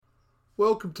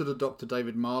Welcome to the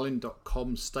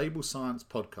drdavidmarlin.com Stable Science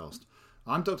Podcast.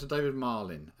 I'm Dr. David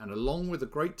Marlin, and along with a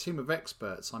great team of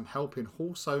experts, I'm helping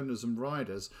horse owners and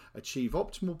riders achieve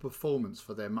optimal performance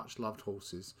for their much-loved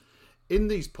horses. In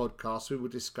these podcasts, we will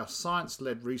discuss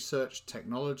science-led research,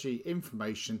 technology,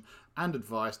 information, and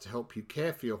advice to help you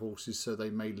care for your horses so they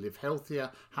may live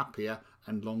healthier, happier,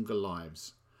 and longer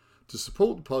lives. To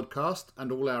support the podcast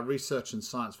and all our research and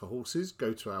science for horses,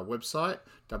 go to our website,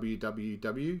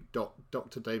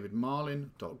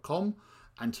 www.drdavidmarlin.com,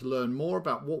 and to learn more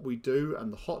about what we do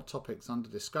and the hot topics under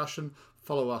discussion,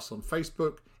 follow us on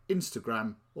Facebook,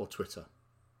 Instagram, or Twitter.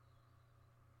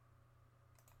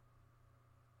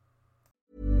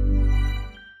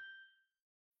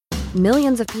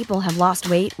 Millions of people have lost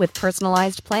weight with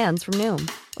personalized plans from Noom,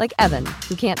 like Evan,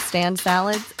 who can't stand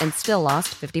salads and still lost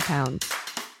 50 pounds.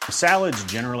 Salads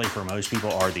generally for most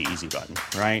people are the easy button,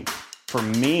 right? For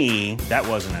me, that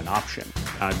wasn't an option.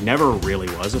 I never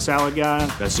really was a salad guy.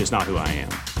 That's just not who I am.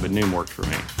 But Noom worked for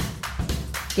me.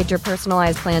 Get your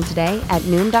personalized plan today at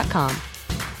Noom.com.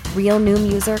 Real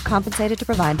Noom user compensated to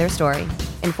provide their story.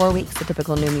 In 4 weeks, the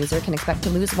typical Noom user can expect to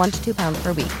lose 1 to 2 pounds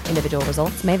per week. Individual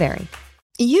results may vary.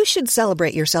 You should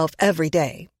celebrate yourself every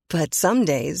day. But some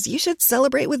days you should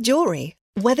celebrate with jewelry.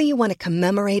 Whether you want to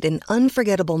commemorate an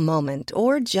unforgettable moment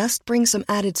or just bring some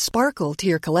added sparkle to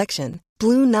your collection,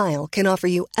 Blue Nile can offer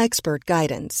you expert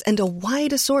guidance and a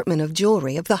wide assortment of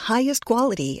jewelry of the highest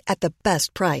quality at the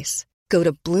best price. Go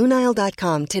to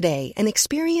BlueNile.com today and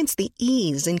experience the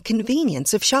ease and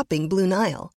convenience of shopping Blue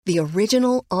Nile, the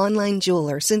original online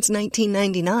jeweler since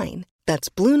 1999. That's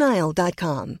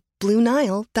BlueNile.com.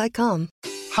 BlueNile.com.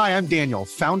 Hi, I'm Daniel,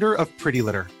 founder of Pretty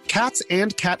Litter. Cats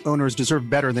and cat owners deserve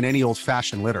better than any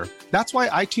old-fashioned litter. That's why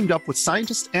I teamed up with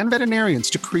scientists and veterinarians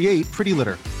to create Pretty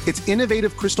Litter. Its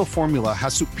innovative crystal formula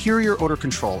has superior odor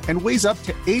control and weighs up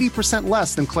to 80%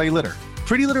 less than clay litter.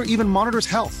 Pretty Litter even monitors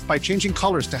health by changing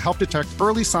colors to help detect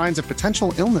early signs of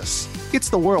potential illness. It's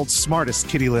the world's smartest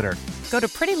kitty litter. Go to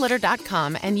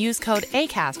prettylitter.com and use code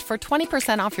ACAST for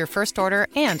 20% off your first order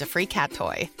and a free cat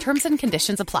toy. Terms and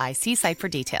conditions apply. See site for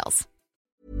details.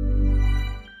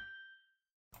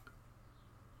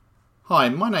 Hi,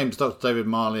 my name's Dr. David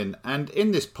Marlin, and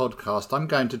in this podcast I'm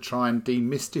going to try and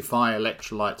demystify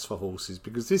electrolytes for horses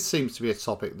because this seems to be a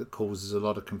topic that causes a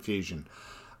lot of confusion.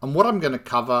 And what I'm going to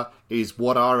cover is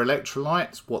what are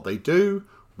electrolytes, what they do,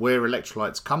 where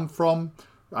electrolytes come from.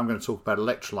 I'm going to talk about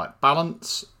electrolyte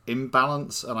balance,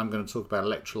 imbalance, and I'm going to talk about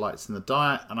electrolytes in the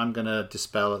diet, and I'm going to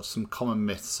dispel some common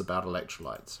myths about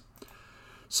electrolytes.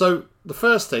 So the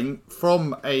first thing,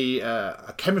 from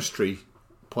a chemistry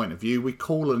point of view, we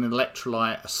call an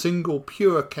electrolyte a single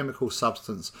pure chemical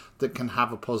substance that can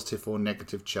have a positive or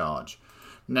negative charge.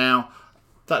 Now,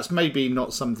 that's maybe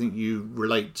not something you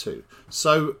relate to.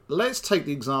 So let's take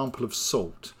the example of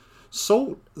salt.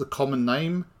 Salt, the common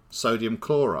name, sodium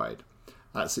chloride.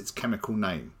 That's its chemical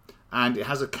name. And it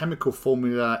has a chemical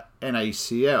formula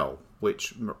NaCl,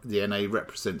 which the Na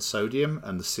represents sodium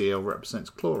and the Cl represents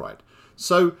chloride.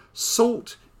 So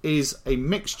salt is a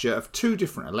mixture of two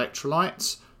different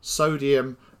electrolytes,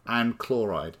 sodium and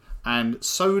chloride. And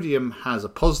sodium has a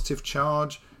positive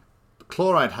charge,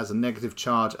 chloride has a negative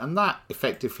charge, and that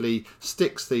effectively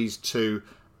sticks these two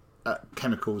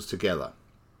chemicals together.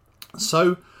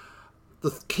 So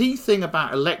the key thing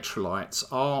about electrolytes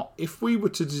are if we were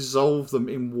to dissolve them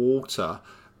in water,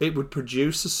 it would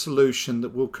produce a solution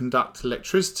that will conduct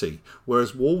electricity,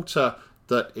 whereas water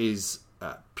that is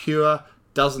pure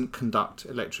doesn't conduct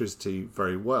electricity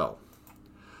very well.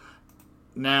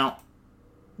 Now,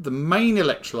 the main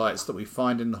electrolytes that we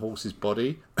find in the horse's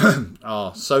body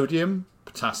are sodium,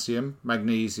 potassium,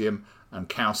 magnesium, and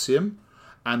calcium,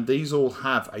 and these all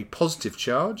have a positive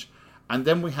charge. And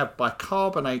then we have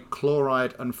bicarbonate,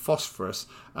 chloride, and phosphorus,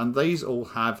 and these all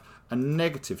have a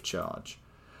negative charge.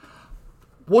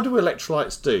 What do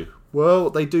electrolytes do? Well,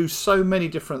 they do so many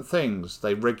different things.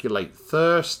 They regulate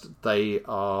thirst, they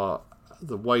are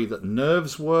the way that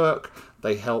nerves work,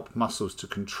 they help muscles to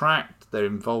contract, they're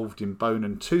involved in bone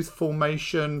and tooth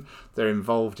formation, they're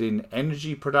involved in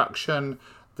energy production,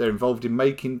 they're involved in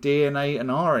making DNA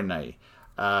and RNA.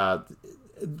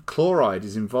 Chloride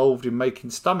is involved in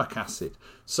making stomach acid.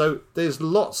 So there's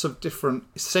lots of different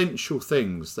essential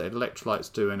things that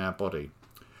electrolytes do in our body.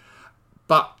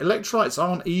 But electrolytes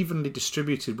aren't evenly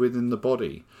distributed within the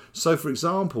body. So for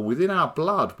example, within our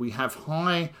blood we have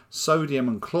high sodium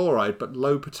and chloride but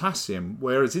low potassium,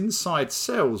 whereas inside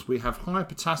cells we have high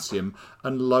potassium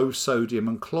and low sodium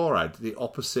and chloride, the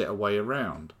opposite way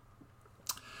around.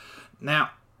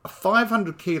 Now, a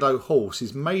 500 kilo horse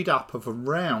is made up of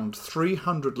around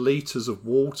 300 litres of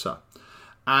water,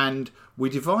 and we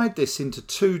divide this into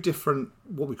two different,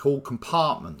 what we call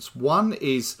compartments. One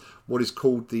is what is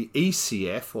called the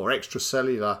ECF, or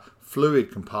extracellular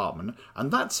fluid compartment,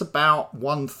 and that's about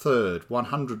 1/3,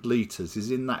 100 litres is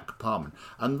in that compartment.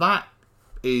 And that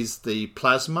is the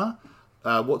plasma,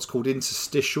 what's called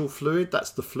interstitial fluid, that's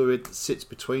the fluid that sits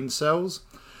between cells,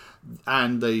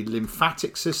 and the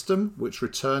lymphatic system, which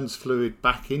returns fluid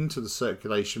back into the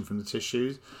circulation from the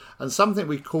tissues, and something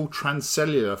we call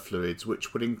transcellular fluids,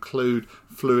 which would include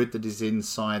fluid that is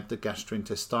inside the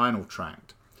gastrointestinal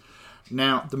tract.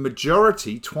 Now, the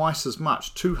majority, twice as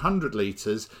much, 200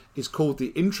 litres, is called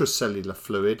the intracellular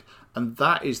fluid, and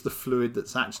that is the fluid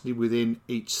that's actually within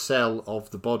each cell of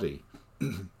the body.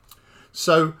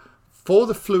 So, for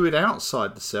the fluid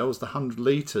outside the cells, the 100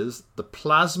 litres, the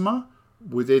plasma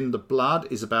within the blood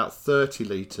is about 30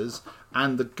 litres,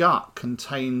 and the gut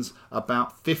contains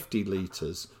about 50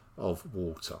 litres of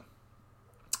water.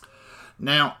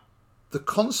 Now, the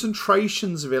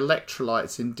concentrations of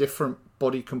electrolytes in different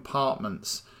body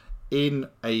compartments in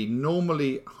a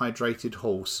normally hydrated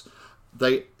horse,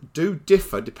 they do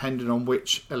differ depending on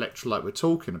which electrolyte we're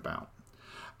talking about.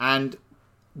 And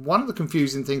one of the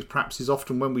confusing things perhaps is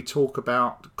often when we talk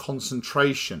about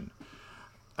concentration.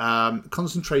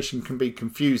 Concentration can be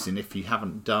confusing if you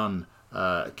haven't done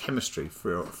chemistry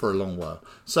for a long while.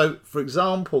 So, for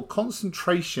example,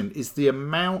 concentration is the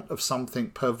amount of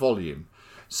something per volume.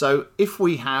 So if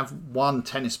we have one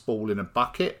tennis ball in a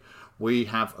bucket, we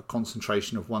have a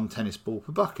concentration of 1 tennis ball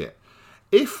per bucket.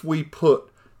 If we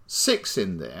put 6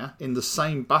 in there, in the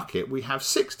same bucket, we have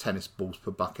 6 tennis balls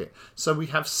per bucket. So we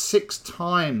have 6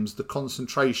 times the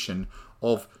concentration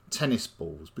of tennis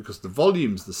balls, because the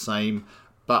volume's the same,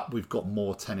 but we've got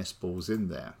more tennis balls in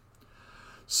there.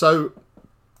 So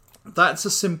that's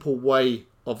a simple way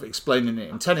of explaining it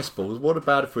in tennis balls. What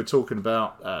about if we're talking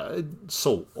about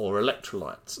salt or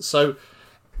electrolytes? So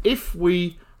if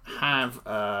we have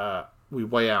we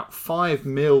weigh out 5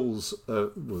 mils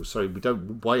we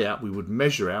don't weigh out, we would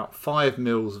measure out 5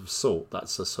 mils of salt.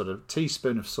 That's a sort of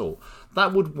teaspoon of salt.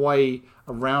 That would weigh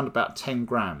around about 10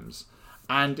 grams.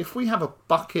 And if we have a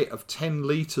bucket of 10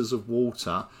 litres of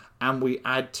water and we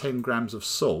add 10 grams of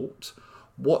salt,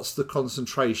 what's the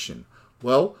concentration?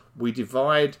 Well, we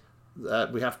divide,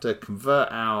 we have to convert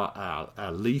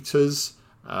our litres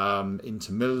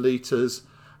into millilitres,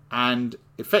 and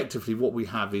effectively what we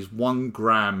have is 1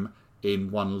 gram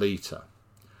in 1 litre.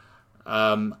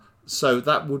 So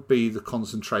that would be the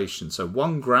concentration. So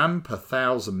 1 gram per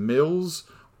 1,000 mils,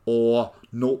 or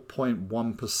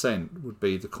 0.1% would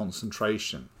be the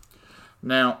concentration.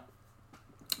 Now,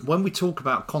 when we talk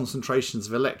about concentrations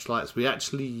of electrolytes, we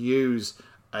actually use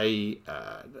we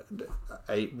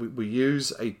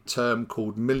use a term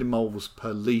called millimoles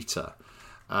per litre,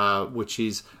 which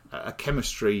is a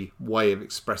chemistry way of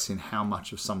expressing how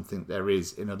much of something there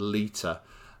is in a litre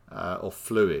of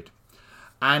fluid.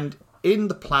 And in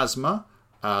the plasma,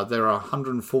 there are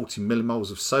 140 millimoles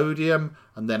of sodium,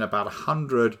 and then about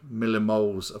 100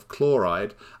 millimoles of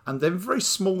chloride, and then very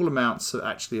small amounts of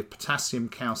potassium,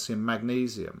 calcium,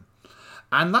 magnesium.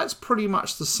 And that's pretty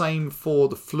much the same for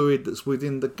the fluid that's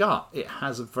within the gut. It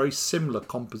has a very similar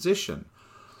composition.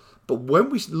 But when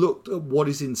we looked at what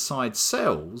is inside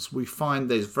cells, we find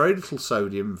there's very little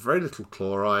sodium, very little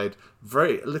chloride,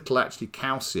 very little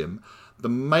calcium. The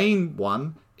main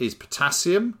one is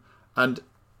potassium, and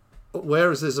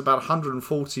whereas there's about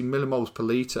 140 millimoles per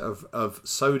litre of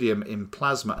sodium in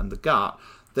plasma and the gut,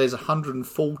 there's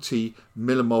 140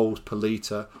 millimoles per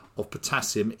litre of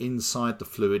potassium inside the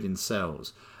fluid in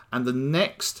cells. And the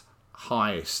next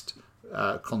highest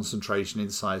concentration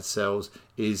inside cells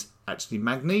is actually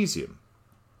magnesium.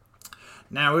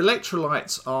 Now,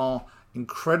 electrolytes are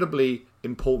incredibly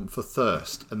important for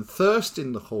thirst, and thirst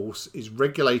in the horse is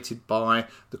regulated by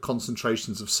the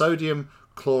concentrations of sodium,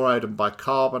 chloride and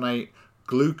bicarbonate,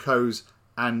 glucose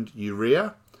and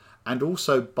urea, and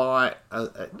also by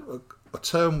a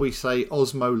term we say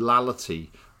osmolality,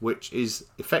 which is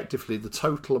effectively the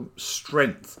total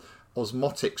strength,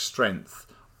 osmotic strength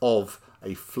of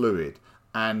a fluid.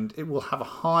 And it will have a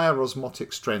higher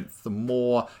osmotic strength the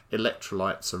more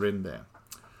electrolytes are in there.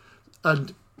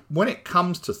 And when it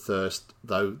comes to thirst,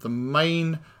 though, the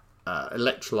main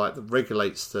electrolyte that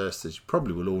regulates thirst, as you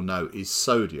probably will all know, is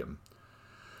sodium.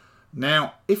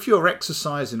 Now, if you're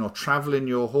exercising or travelling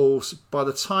your horse, by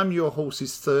the time your horse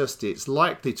is thirsty, it's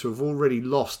likely to have already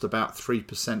lost about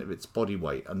 3% of its body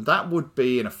weight. And that would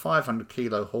be, in a 500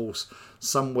 kilo horse,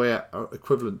 somewhere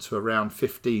equivalent to around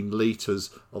 15 litres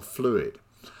of fluid.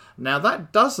 Now,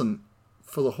 that doesn't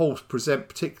for the horse present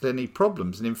particularly any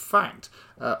problems. And in fact,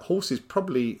 horses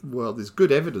probably, well, there's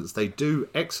good evidence they do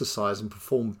exercise and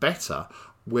perform better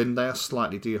when they are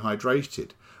slightly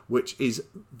dehydrated, which is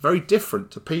very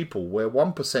different to people where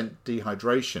 1%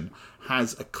 dehydration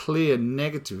has a clear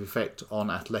negative effect on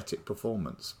athletic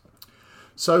performance.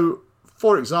 So,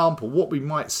 for example, what we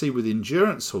might see with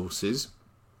endurance horses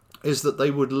is that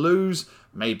they would lose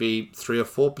maybe 3 or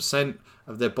 4%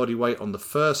 of their body weight on the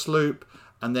first loop,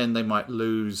 and then they might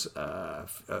lose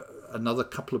another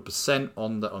couple of percent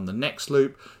on the next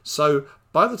loop. So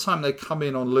by the time they come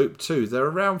in on loop 2, they're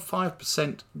around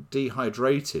 5%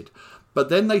 dehydrated. But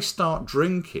then they start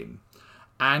drinking,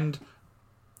 and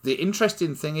the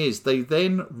interesting thing is they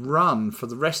then run for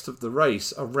the rest of the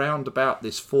race around about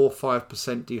this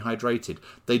 4-5% dehydrated.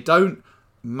 They don't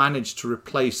manage to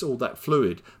replace all that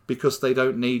fluid because they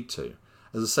don't need to.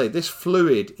 As I say, this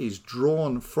fluid is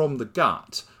drawn from the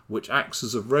gut, which acts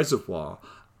as a reservoir,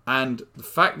 and the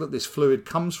fact that this fluid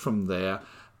comes from there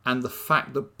and the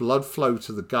fact that blood flow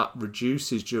to the gut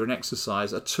reduces during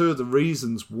exercise are two of the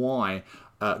reasons why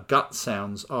gut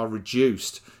sounds are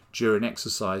reduced during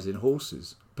exercise in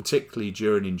horses, particularly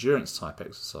during endurance type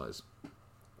exercise.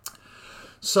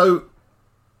 So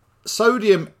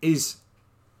sodium is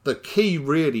the key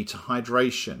really to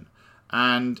hydration,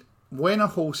 and when a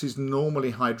horse is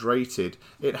normally hydrated,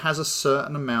 it has a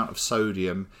certain amount of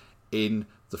sodium in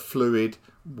the fluid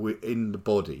in the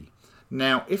body.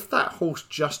 Now, if that horse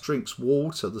just drinks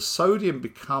water, the sodium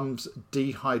becomes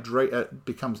the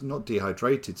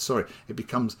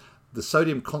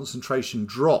sodium concentration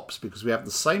drops because we have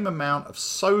the same amount of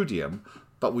sodium,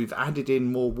 but we've added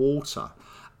in more water.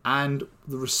 And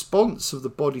the response of the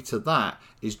body to that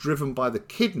is driven by the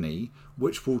kidney,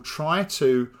 which will try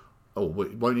to, or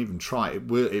it won't even try, it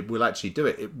will actually do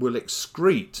it. It will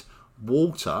excrete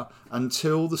water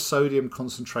until the sodium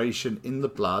concentration in the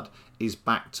blood is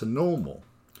back to normal.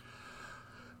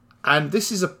 And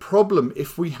this is a problem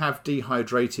if we have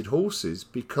dehydrated horses,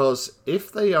 because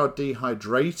if they are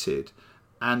dehydrated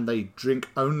and they drink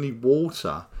only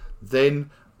water,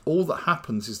 then all that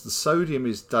happens is the sodium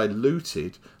is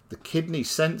diluted, the kidney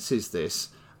senses this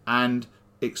and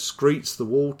excretes the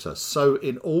water. So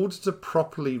in order to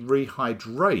properly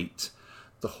rehydrate,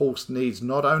 the horse needs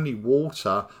not only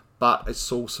water but a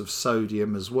source of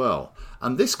sodium as well.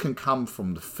 And this can come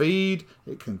from the feed,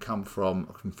 it can come from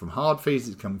hard feeds,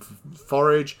 it can come from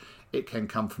forage, it can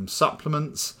come from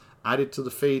supplements added to the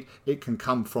feed, it can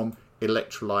come from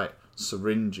electrolyte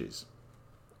syringes.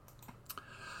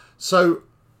 So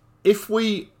if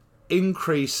we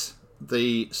increase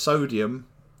the sodium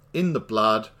in the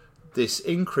blood, this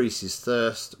increases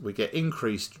thirst, we get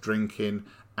increased drinking,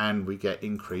 and we get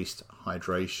increased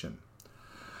hydration.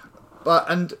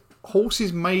 And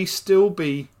horses may still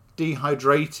be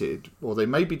dehydrated, or they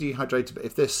may be dehydrated, but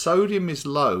if their sodium is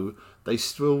low, they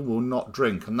still will not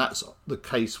drink. And that's the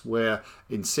case where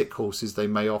in sick horses they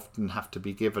may often have to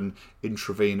be given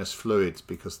intravenous fluids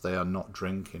because they are not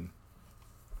drinking.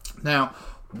 Now,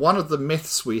 one of the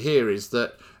myths we hear is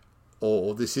that,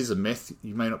 or this is a myth,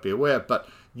 you may not be aware, but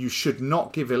you should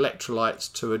not give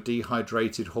electrolytes to a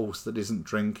dehydrated horse that isn't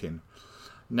drinking.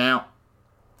 Now,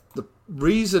 the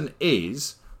reason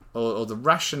is, or the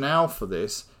rationale for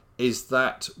this, is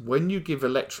that when you give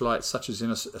electrolytes, such as in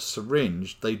a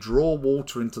syringe, they draw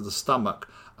water into the stomach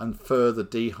and further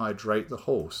dehydrate the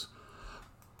horse.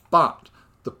 But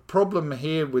the problem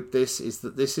here with this is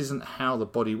that this isn't how the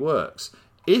body works.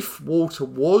 If water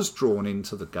was drawn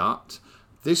into the gut,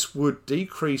 this would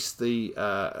decrease the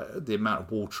amount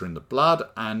of water in the blood,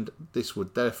 and this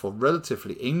would therefore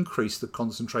relatively increase the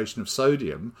concentration of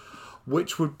sodium,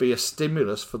 which would be a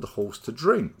stimulus for the horse to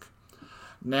drink.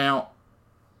 Now,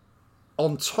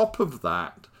 on top of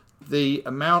that, the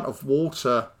amount of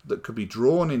water that could be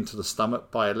drawn into the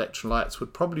stomach by electrolytes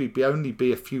would probably only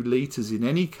be a few litres in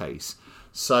any case.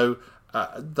 So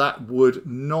that would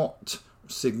not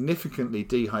significantly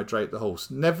dehydrate the horse.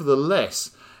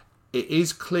 Nevertheless, it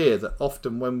is clear that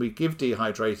often when we give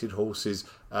dehydrated horses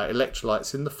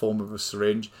electrolytes in the form of a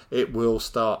syringe, it will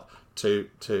start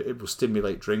it will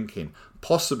stimulate drinking,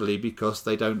 possibly because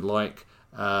they don't like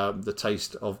the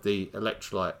taste of the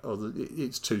electrolyte, or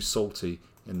it's too salty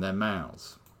in their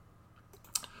mouths.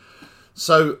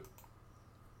 So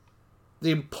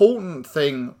the important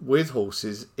thing with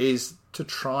horses is to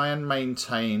try and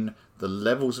maintain the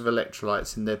levels of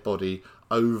electrolytes in their body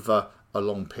over a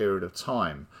long period of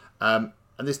time. And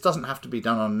this doesn't have to be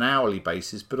done on an hourly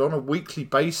basis, but on a weekly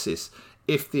basis,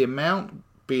 if the amount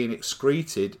being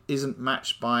excreted isn't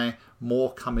matched by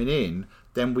more coming in,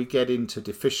 then we get into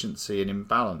deficiency and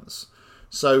imbalance.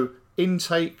 So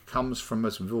intake comes from,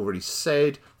 as we've already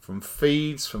said, from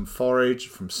feeds, from forage,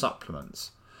 from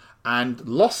supplements. And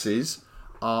losses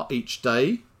are each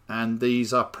day, and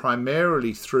these are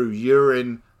primarily through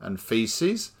urine and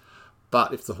feces.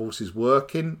 But if the horse is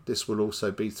working, this will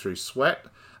also be through sweat,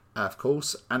 of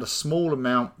course, and a small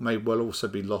amount may well also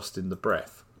be lost in the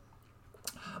breath.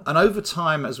 And over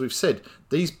time, as we've said,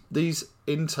 these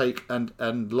intake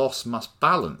and loss must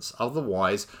balance.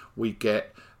 Otherwise, we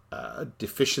get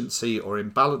deficiency or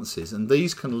imbalances. And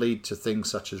these can lead to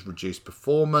things such as reduced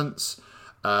performance,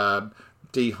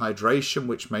 dehydration,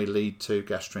 which may lead to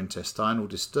gastrointestinal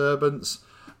disturbance,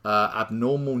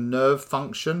 abnormal nerve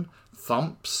function,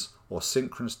 thumps or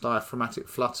synchronous diaphragmatic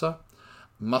flutter,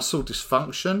 muscle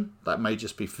dysfunction, that may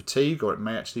just be fatigue or it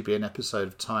may actually be an episode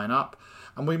of tying up.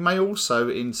 And we may also,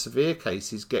 in severe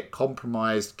cases, get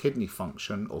compromised kidney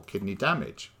function or kidney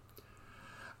damage.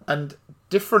 And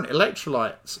different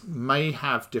electrolytes may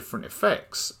have different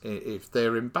effects if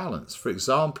they're imbalanced. For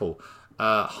example,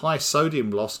 high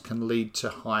sodium loss can lead to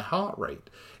high heart rate.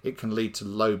 It can lead to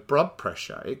low blood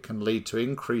pressure. It can lead to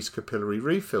increased capillary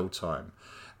refill time.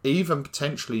 Even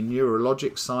potentially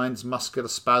neurologic signs, muscular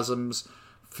spasms,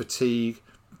 fatigue,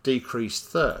 decreased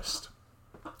thirst.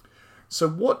 So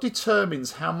what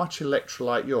determines how much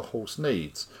electrolyte your horse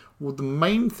needs? Well, the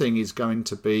main thing is going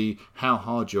to be how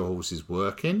hard your horse is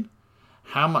working,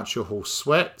 how much your horse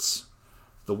sweats,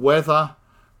 the weather,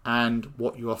 and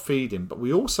what you are feeding. But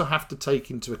we also have to take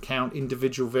into account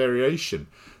individual variation.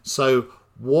 So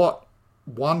what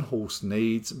one horse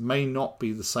needs may not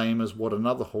be the same as what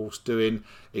another horse doing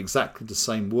exactly the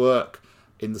same work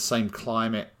in the same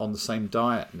climate on the same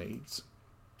diet needs.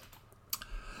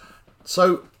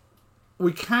 So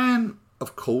we can,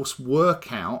 of course,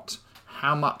 work out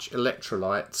how much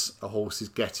electrolytes a horse is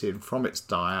getting from its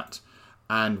diet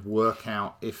and work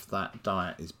out if that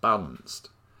diet is balanced.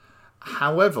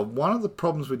 However, one of the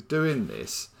problems with doing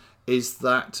this is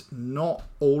that not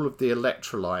all of the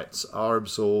electrolytes are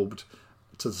absorbed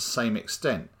to the same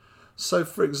extent. So,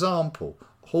 for example,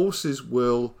 horses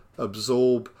will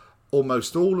absorb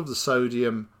almost all of the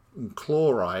sodium and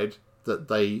chloride that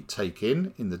they take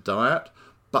in the diet,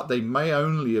 but they may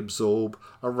only absorb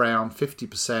around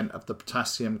 50% of the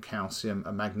potassium, calcium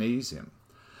and magnesium.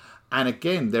 And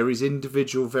again, there is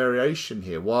individual variation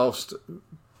here. Whilst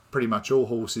pretty much all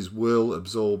horses will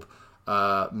absorb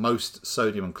most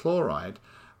sodium and chloride,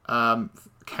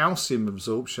 calcium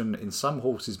absorption in some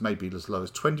horses may be as low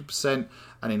as 20%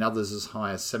 and in others as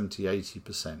high as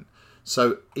 70-80%.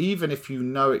 So even if you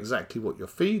know exactly what you're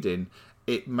feeding,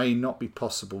 it may not be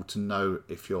possible to know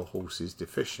if your horse is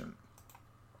deficient.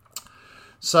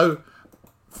 So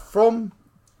from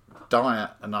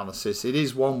diet analysis, it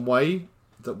is one way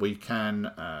that we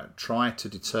can try to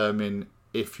determine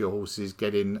if your horse is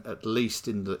getting at least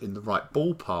in the right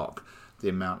ballpark the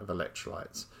amount of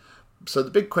electrolytes. So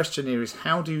the big question here is,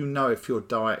 how do you know if your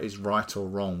diet is right or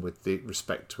wrong with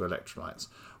respect to electrolytes?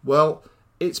 Well,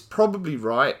 it's probably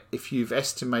right if you've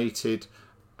estimated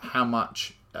how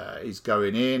much is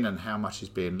going in and how much is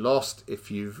being lost, if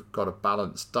you've got a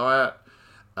balanced diet,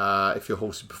 if your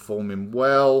horse is performing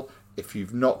well, if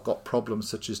you've not got problems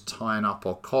such as tying up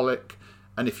or colic,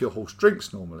 and if your horse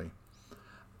drinks normally.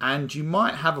 And you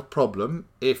might have a problem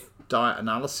if diet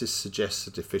analysis suggests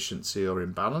a deficiency or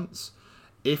imbalance.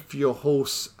 If your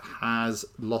horse has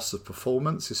loss of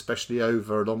performance, especially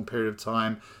over a long period of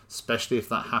time, especially if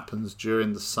that happens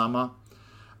during the summer,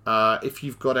 if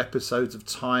you've got episodes of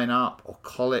tying up or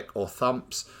colic or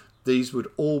thumps, these would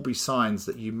all be signs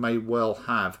that you may well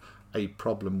have a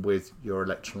problem with your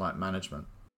electrolyte management.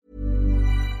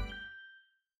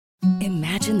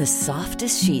 Imagine the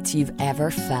softest sheets you've ever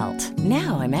felt.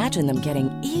 Now imagine them getting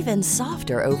even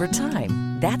softer over time.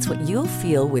 That's what you'll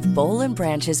feel with Boll &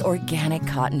 Branch's organic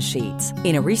cotton sheets.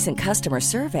 In a recent customer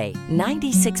survey,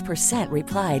 96%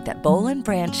 replied that Boll &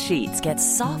 Branch sheets get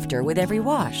softer with every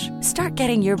wash. Start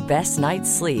getting your best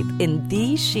night's sleep in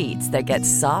these sheets that get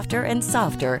softer and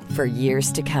softer for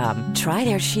years to come. Try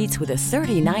their sheets with a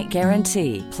 30-night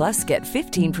guarantee. Plus, get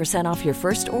 15% off your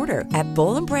first order at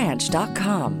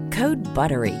bollandbranch.com. Code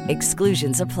BUTTERY.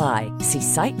 Exclusions apply. See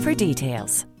site for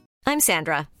details. I'm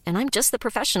Sandra, and I'm just the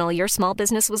professional your small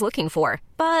business was looking for.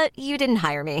 But you didn't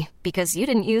hire me because you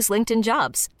didn't use LinkedIn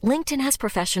Jobs. LinkedIn has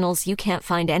professionals you can't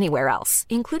find anywhere else,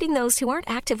 including those who aren't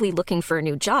actively looking for a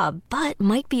new job, but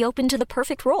might be open to the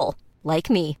perfect role, like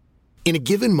me. In a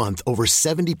given month, over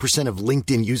 70% of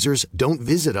LinkedIn users don't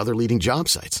visit other leading job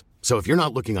sites. So if you're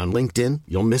not looking on LinkedIn,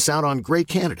 you'll miss out on great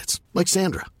candidates like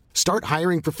Sandra. Start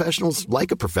hiring professionals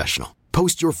like a professional.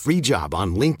 Post your free job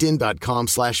on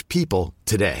linkedin.com/people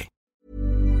today.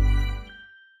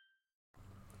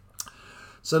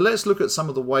 So let's look at some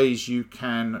of the ways you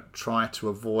can try to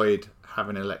avoid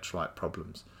having electrolyte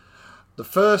problems. The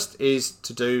first is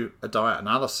to do a diet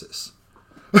analysis.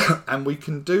 And we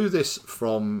can do this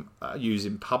from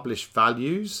using published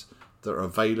values that are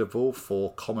available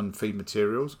for common feed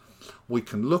materials. We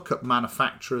can look at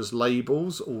manufacturers'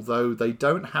 labels, although they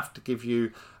don't have to give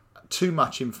you too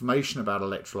much information about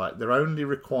electrolyte. They're only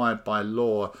required by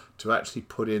law to actually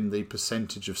put in the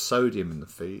percentage of sodium in the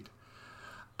feed.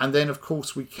 And then, of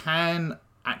course, we can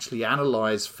actually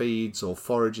analyse feeds or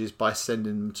forages by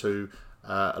sending them to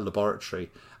a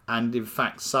laboratory. And in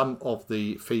fact, some of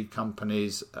the feed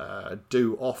companies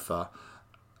do offer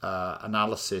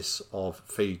analysis of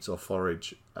feeds or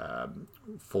forage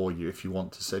for you if you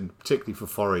want to send, particularly for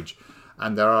forage.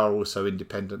 And there are also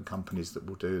independent companies that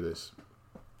will do this.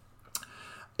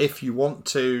 If you want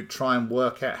to try and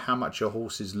work out how much your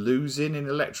horse is losing in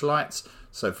electrolytes,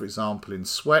 so for example in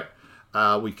sweat,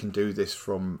 we can do this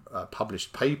from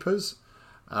published papers.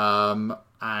 But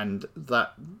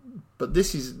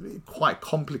this is quite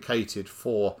complicated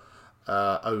for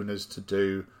owners to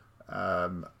do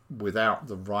without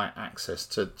the right access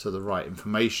to the right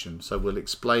information. So we'll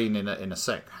explain in a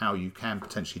sec how you can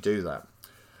potentially do that.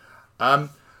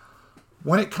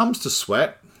 When it comes to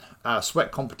sweat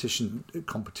composition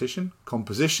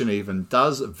even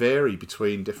does vary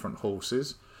between different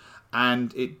horses,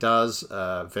 and it does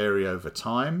vary over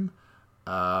time.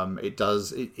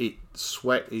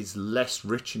 Sweat is less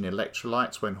rich in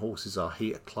electrolytes when horses are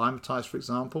heat acclimatized, for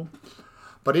example.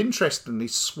 But interestingly,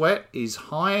 sweat is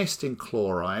highest in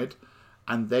chloride,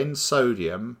 and then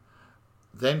sodium,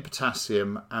 then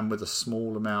potassium, and with a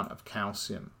small amount of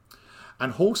calcium.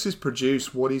 And horses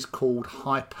produce what is called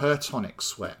hypertonic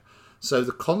sweat. So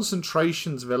the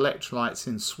concentrations of electrolytes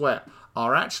in sweat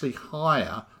are actually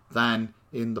higher than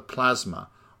in the plasma,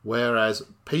 whereas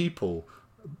people,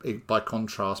 by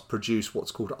contrast, produce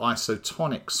what's called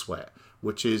isotonic sweat,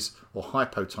 or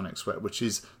hypotonic sweat, which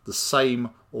is the same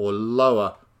or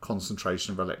lower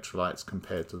concentration of electrolytes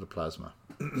compared to the plasma.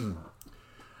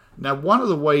 Now, one of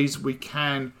the ways we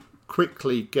can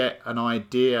quickly get an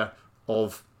idea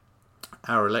of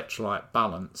our electrolyte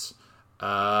balance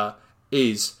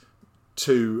is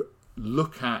to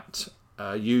look at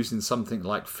using something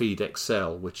like Feed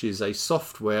Excel, which is a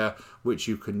software which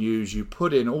you can use. You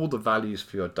put in all the values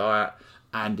for your diet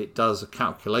and it does a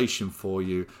calculation for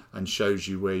you and shows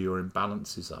you where your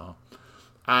imbalances are.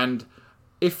 And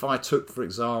if I took, for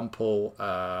example,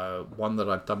 one that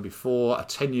I've done before, a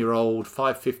 10-year-old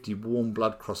 550 warm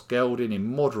blood cross gelding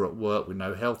in moderate work with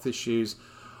no health issues,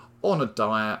 on a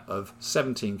diet of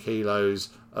 17 kilos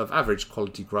of average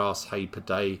quality grass hay per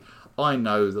day, I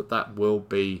know that that will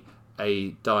be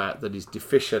a diet that is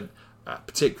deficient,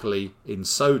 particularly in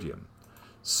sodium.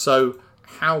 So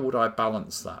how would I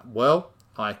balance that? Well,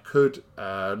 I could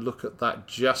look at that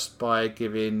just by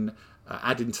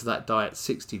adding to that diet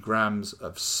 60 grams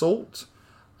of salt,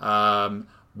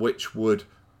 which would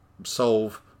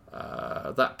solve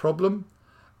that problem.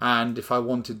 And if I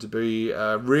wanted to be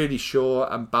really sure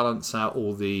and balance out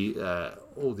all the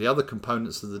other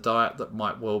components of the diet that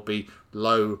might well be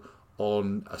low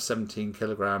on 17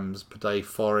 kilograms per day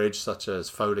forage, such as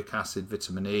folic acid,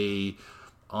 vitamin E,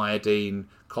 iodine,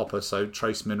 copper, so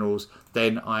trace minerals,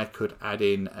 then I could add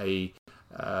in a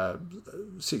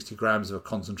 60 grams of a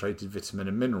concentrated vitamin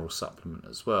and mineral supplement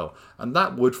as well. And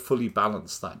that would fully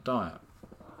balance that diet.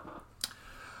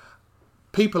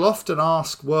 People often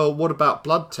ask, well, what about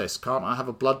blood tests? Can't I have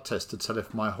a blood test to tell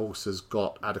if my horse has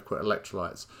got adequate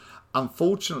electrolytes?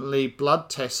 Unfortunately, blood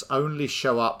tests only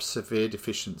show up severe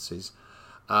deficiencies.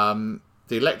 The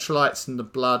electrolytes in the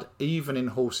blood, even in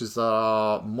horses that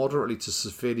are moderately to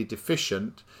severely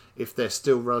deficient, if they're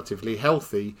still relatively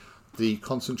healthy, the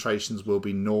concentrations will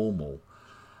be normal.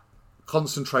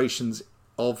 Concentrations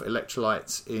of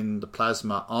electrolytes in the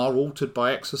plasma are altered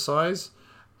by exercise.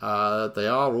 They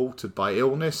are altered by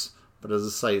illness, but as I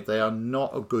say, they are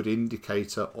not a good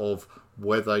indicator of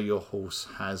whether your horse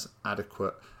has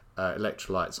adequate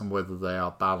electrolytes and whether they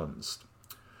are balanced.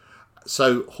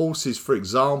 So horses, for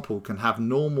example, can have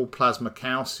normal plasma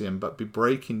calcium but be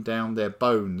breaking down their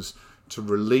bones to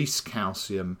release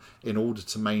calcium in order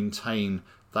to maintain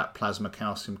that plasma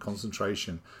calcium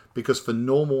concentration. Because for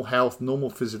normal health, normal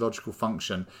physiological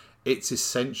function, it's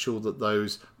essential that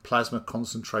those plasma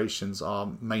concentrations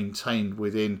are maintained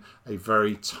within a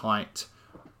very tight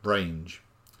range.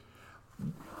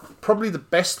 Probably the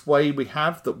best way we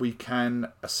have that we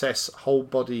can assess whole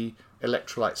body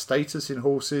electrolyte status in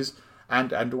horses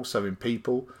and also in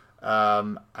people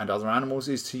and other animals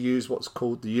is to use what's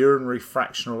called the urinary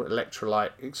fractional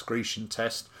electrolyte excretion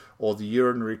test, or the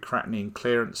urinary creatinine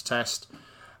clearance test.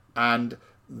 And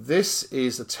this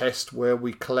is a test where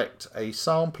we collect a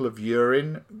sample of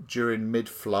urine during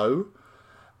mid-flow.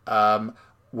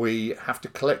 We have to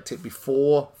collect it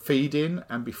before feeding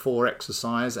and before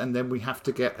exercise, and then we have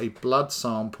to get a blood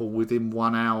sample within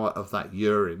 1 hour of that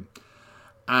urine.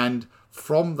 And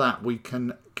from that we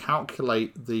can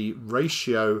calculate the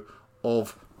ratio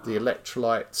of the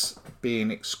electrolytes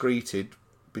being excreted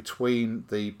between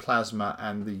the plasma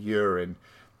and the urine.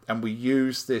 And we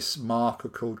use this marker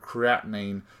called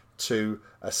creatinine to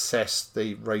assess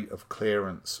the rate of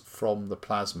clearance from the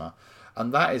plasma.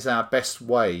 And that is our best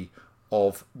way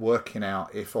of working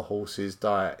out if a horse's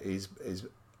diet is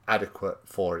adequate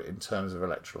for it in terms of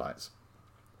electrolytes.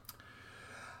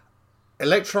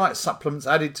 Electrolyte supplements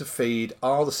added to feed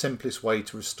are the simplest way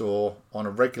to restore on a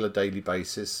regular daily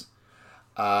basis.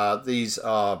 These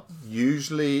are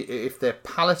usually, if they're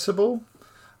palatable,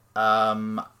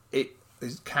 it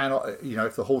cannot,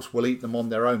 if the horse will eat them on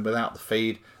their own without the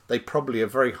feed, they probably are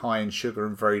very high in sugar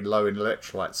and very low in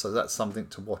electrolytes, so that's something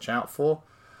to watch out for.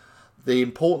 The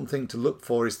important thing to look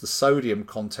for is the sodium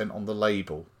content on the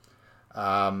label.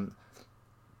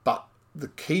 But the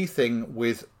key thing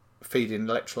with feeding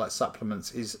electrolyte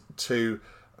supplements is to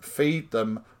feed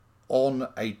them on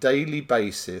a daily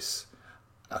basis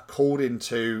according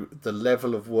to the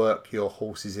level of work your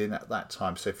horse is in at that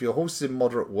time. So if your horse is in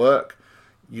moderate work,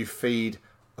 you feed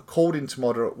according to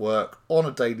moderate work on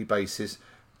a daily basis.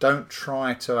 Don't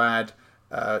try to add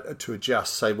to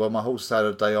adjust, say, well, my horse has had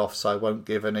a day off, so I won't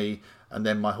give any, and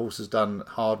then my horse has done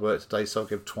hard work today, so I'll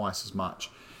give twice as much.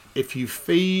 If you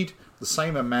feed the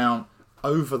same amount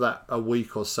over that a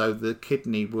week or so, the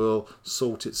kidney will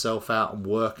sort itself out and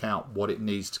work out what it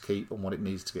needs to keep and what it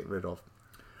needs to get rid of.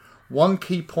 One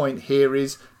key point here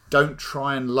is don't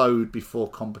try and load before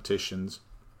competitions.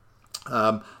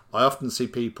 I often see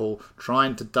people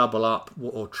trying to double up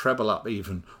or treble up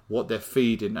even what they're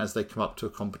feeding as they come up to a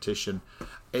competition.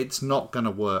 It's not going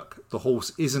to work. The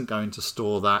horse isn't going to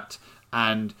store that,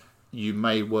 and you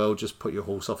may well just put your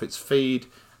horse off its feed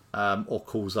or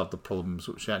cause other problems,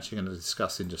 which we're actually going to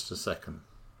discuss in just a second.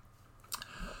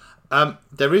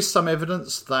 There is some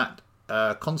evidence that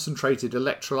concentrated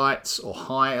electrolytes or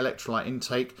high electrolyte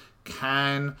intake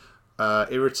can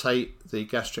irritate the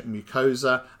gastric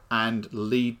mucosa and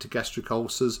lead to gastric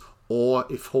ulcers, or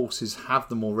if horses have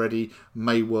them already,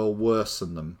 may well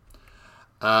worsen them.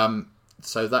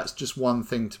 So that's just one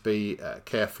thing to be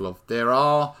careful of. There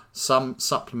are some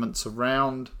supplements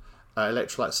around,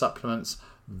 electrolyte supplements,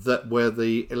 where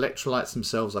the electrolytes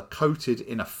themselves are coated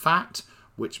in a fat,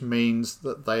 which means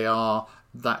that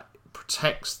that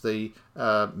protects the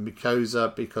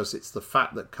mucosa because it's the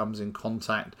fat that comes in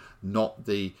contact, not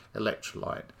the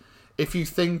electrolyte. If you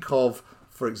think of,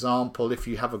 for example, if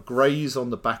you have a graze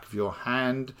on the back of your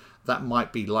hand, that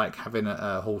might be like having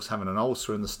a horse having an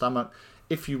ulcer in the stomach.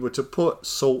 If you were to put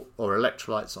salt or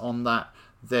electrolytes on that,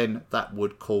 then that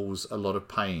would cause a lot of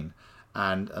pain.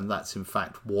 And that's in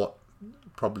fact what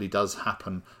probably does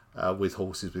happen with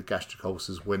horses with gastric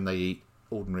ulcers when they eat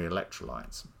ordinary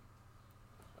electrolytes.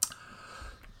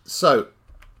 So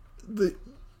the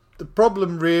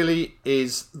problem really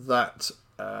is that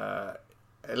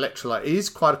electrolyte is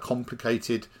quite a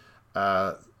complicated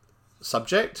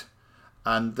subject,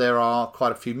 and there are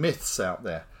quite a few myths out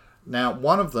there. Now,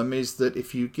 one of them is that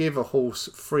if you give a horse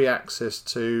free access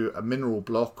to a mineral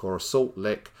block or a salt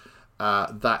lick,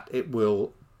 that it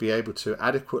will be able to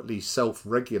adequately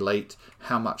self-regulate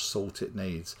how much salt it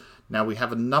needs. Now, we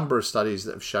have a number of studies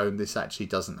that have shown this actually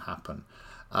doesn't happen.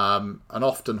 And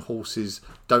often horses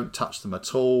don't touch them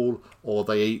at all, or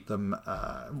they eat them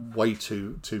way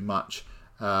too much,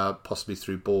 possibly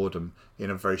through boredom in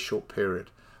a very short period.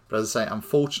 But as I say,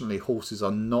 unfortunately, horses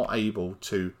are not able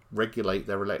to regulate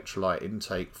their electrolyte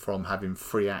intake from having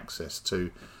free access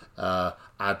to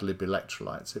ad lib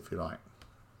electrolytes, if you like.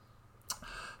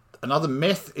 Another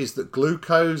myth is that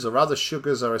glucose or other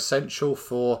sugars are essential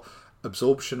for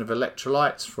absorption of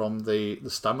electrolytes from the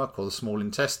stomach or the small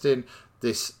intestine.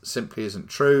 This simply isn't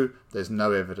true. There's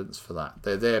no evidence for that.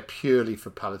 They're there purely for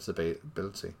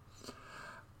palatability.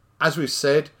 As we've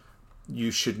said, you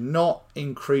should not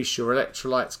increase your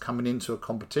electrolytes coming into a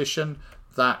competition.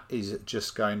 That is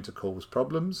just going to cause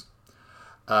problems.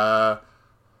 One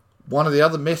of the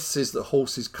other myths is that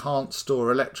horses can't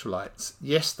store electrolytes.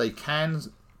 Yes, they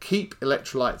can keep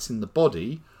electrolytes in the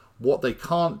body. What they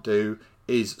can't do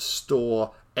is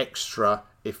store extra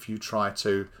if you try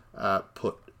to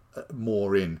put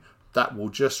more in. That will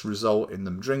just result in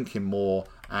them drinking more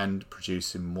and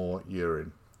producing more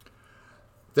urine.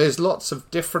 There's lots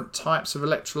of different types of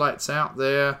electrolytes out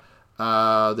there.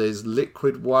 There's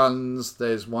liquid ones,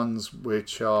 there's ones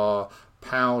which are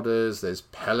powders, there's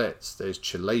pellets, there's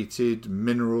chelated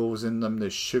minerals in them,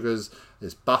 there's sugars,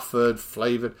 there's buffered,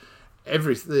 flavoured,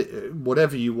 everything,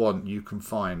 whatever you want you can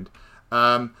find.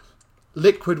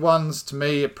 Liquid ones to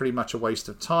me are pretty much a waste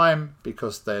of time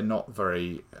because they're not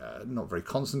very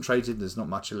concentrated. There's not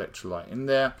much electrolyte in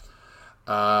there,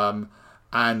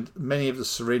 and many of the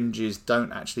syringes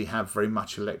don't actually have very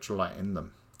much electrolyte in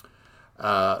them.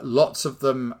 Lots of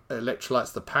them,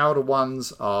 electrolytes, the powder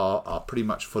ones are pretty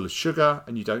much full of sugar,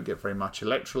 and you don't get very much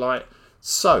electrolyte.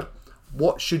 So,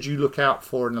 what should you look out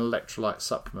for in an electrolyte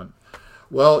supplement?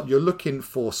 Well, you're looking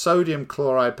for sodium,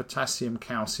 chloride, potassium,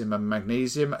 calcium and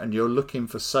magnesium, and you're looking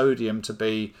for sodium to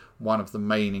be one of the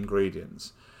main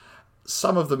ingredients.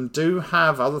 Some of them do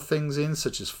have other things in,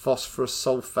 such as phosphorus,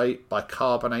 sulfate,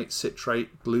 bicarbonate,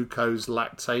 citrate, glucose,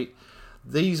 lactate.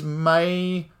 These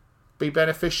may be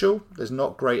beneficial. There's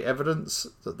not great evidence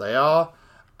that they are,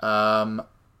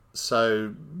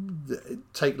 so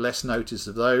take less notice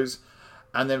of those.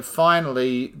 And then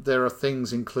finally, there are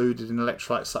things included in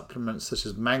electrolyte supplements such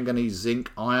as manganese, zinc,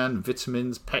 iron,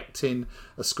 vitamins, pectin,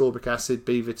 ascorbic acid,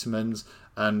 B vitamins,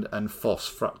 and FOS,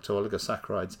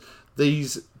 fructooligosaccharides.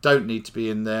 These don't need to be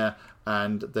in there,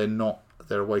 and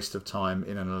they're a waste of time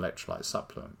in an electrolyte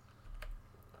supplement.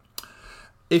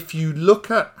 If you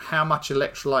look at how much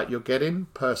electrolyte you're getting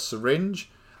per syringe,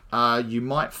 you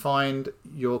might find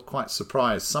you're quite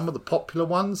surprised. Some of the popular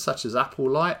ones, such as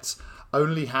Electrolytes,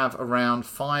 only have around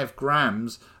 5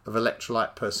 grams of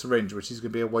electrolyte per syringe, which is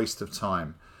going to be a waste of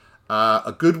time.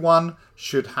 A good one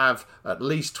should have at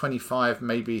least 25,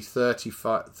 maybe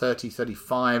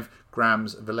 35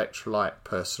 grams of electrolyte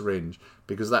per syringe,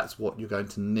 because that's what you're going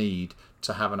to need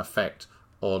to have an effect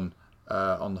on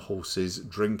the horse's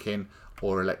drinking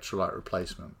or electrolyte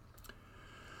replacement.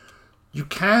 You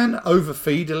can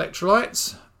overfeed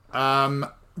electrolytes.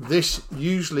 This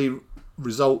usually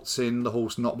results in the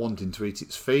horse not wanting to eat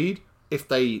its feed. If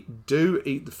they do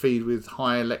eat the feed with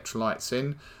high electrolytes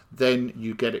in, then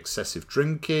you get excessive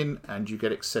drinking and you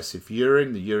get excessive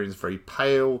urine. The urine is very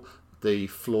pale, the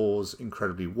floor's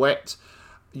incredibly wet.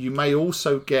 You may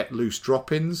also get loose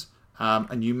drop-ins,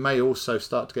 and you may also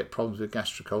start to get problems with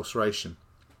gastric ulceration.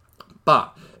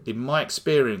 But in my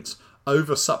experience,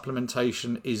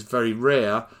 over-supplementation is very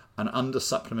rare and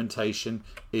under-supplementation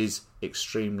is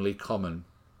extremely common.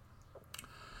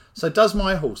 So does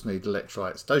my horse need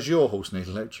electrolytes? Does your horse need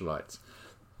electrolytes?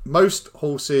 Most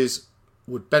horses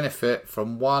would benefit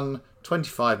from one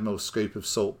 25ml scoop of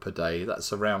salt per day.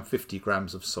 That's around 50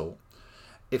 grams of salt.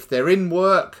 If they're in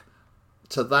work,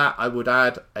 to that I would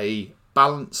add a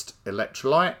balanced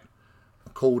electrolyte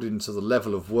according to the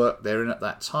level of work they're in at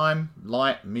that time.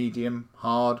 Light, medium,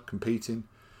 hard, competing.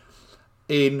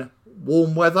 In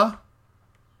warm weather,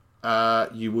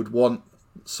 you would want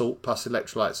salt plus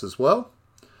electrolytes as well.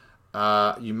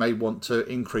 You may want to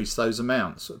increase those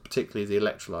amounts, particularly the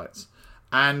electrolytes.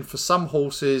 And for some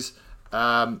horses,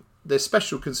 there's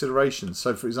special considerations.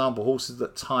 So, for example, horses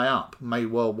that tie up may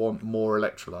well want more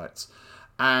electrolytes.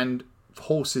 And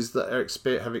horses that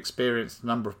have experienced a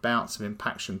number of bouts of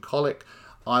impaction colic,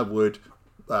 I would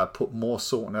put more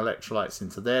salt and electrolytes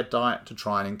into their diet to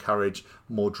try and encourage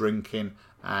more drinking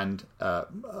and a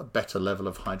better level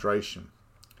of hydration.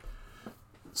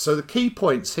 So the key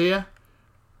points here: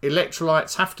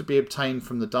 electrolytes have to be obtained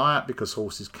from the diet because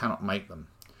horses cannot make them.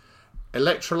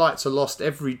 Electrolytes are lost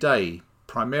every day,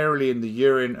 primarily in the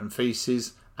urine and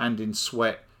feces and in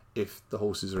sweat if the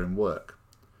horses are in work.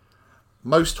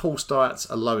 Most horse diets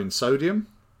are low in sodium,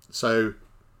 so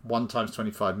 1 times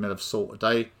 25 ml of salt a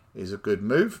day is a good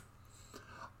move.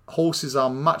 Horses are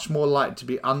much more likely to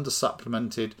be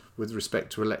under-supplemented with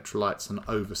respect to electrolytes than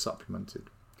over-supplemented.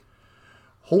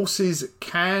 Horses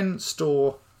can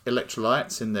store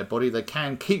electrolytes in their body, they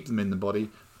can keep them in the body,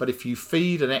 but if you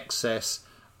feed an excess,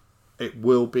 it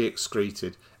will be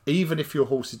excreted. Even if your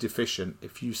horse is deficient,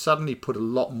 if you suddenly put a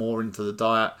lot more into the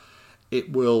diet,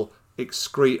 it will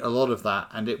excrete a lot of that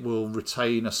and it will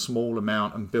retain a small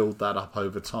amount and build that up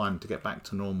over time to get back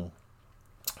to normal.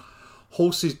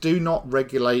 Horses do not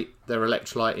regulate their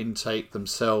electrolyte intake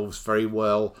themselves very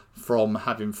well from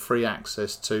having free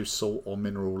access to salt or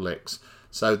mineral licks.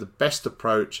 So the best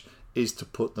approach is to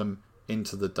put them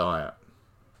into the diet.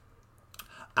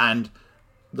 And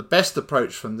the best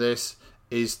approach from this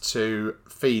is to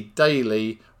feed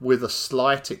daily with a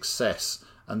slight excess,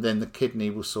 and then the kidney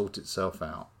will sort itself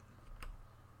out.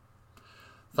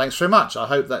 Thanks very much. I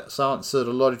hope that's answered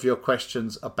a lot of your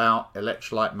questions about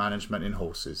electrolyte management in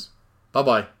horses.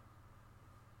 Bye-bye.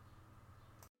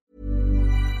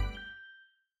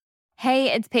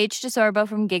 Hey, it's Paige DeSorbo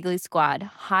from Giggly Squad.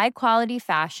 High quality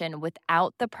fashion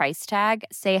without the price tag.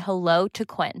 Say hello to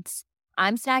Quince.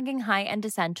 I'm snagging high-end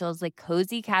essentials like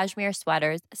cozy cashmere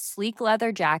sweaters, sleek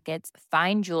leather jackets,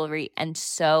 fine jewelry, and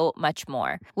so much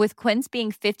more. With Quince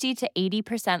being 50 to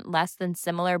 80% less than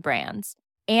similar brands.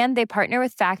 And they partner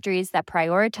with factories that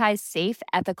prioritize safe,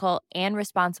 ethical, and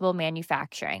responsible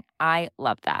manufacturing. I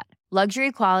love that.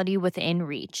 Luxury quality within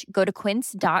reach. Go to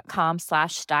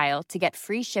quince.com/style to get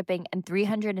free shipping and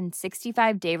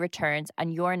 365-day returns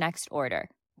on your next order.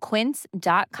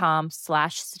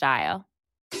 Quince.com/style.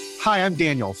 Hi, I'm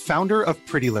Daniel, founder of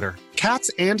Pretty Litter.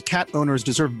 Cats and cat owners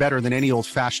deserve better than any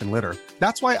old-fashioned litter.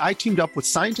 That's why I teamed up with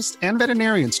scientists and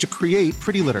veterinarians to create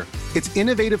Pretty Litter. Its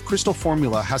innovative crystal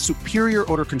formula has superior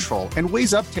odor control and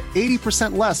weighs up to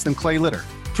 80% less than clay litter.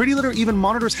 Pretty Litter even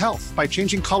monitors health by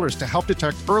changing colors to help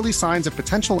detect early signs of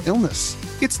potential illness.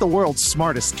 It's the world's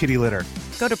smartest kitty litter.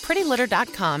 Go to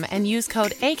prettylitter.com and use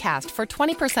code ACAST for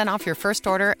 20% off your first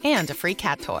order and a free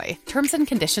cat toy. Terms and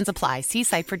conditions apply. See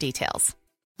site for details.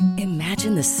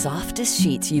 Imagine the softest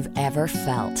sheets you've ever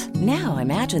felt. Now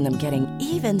imagine them getting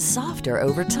even softer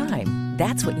over time.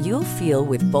 That's what you'll feel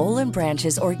with Boll &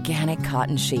 Branch's organic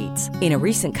cotton sheets. In a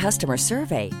recent customer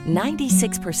survey,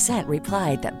 96%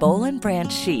 replied that Boll &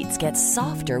 Branch sheets get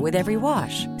softer with every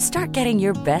wash. Start getting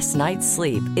your best night's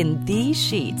sleep in these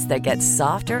sheets that get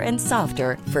softer and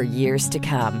softer for years to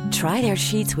come. Try their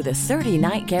sheets with a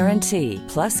 30-night guarantee.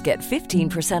 Plus, get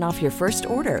 15% off your first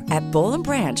order at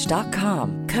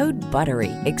bollandbranch.com. Code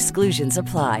BUTTERY. Exclusions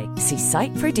apply. See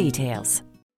site for details.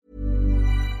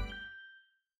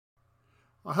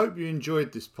 I hope you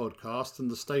enjoyed this podcast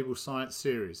and the Stable Science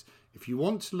series. If you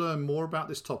want to learn more about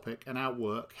this topic and our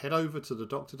work, head over to the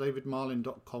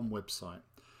drdavidmarlin.com website.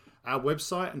 Our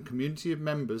website and community of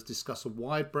members discuss a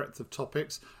wide breadth of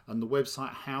topics, and the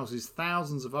website houses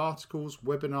thousands of articles,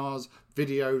 webinars,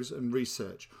 videos and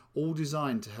research, all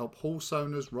designed to help horse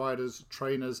owners, riders,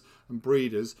 trainers and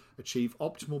breeders achieve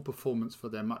optimal performance for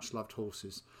their much-loved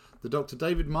horses. The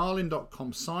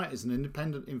drdavidmarlin.com site is an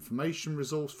independent information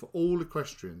resource for all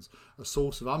equestrians, a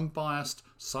source of unbiased,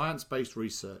 science-based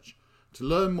research. To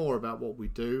learn more about what we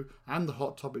do and the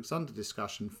hot topics under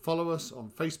discussion, follow us on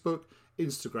Facebook,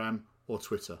 Instagram or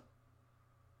Twitter.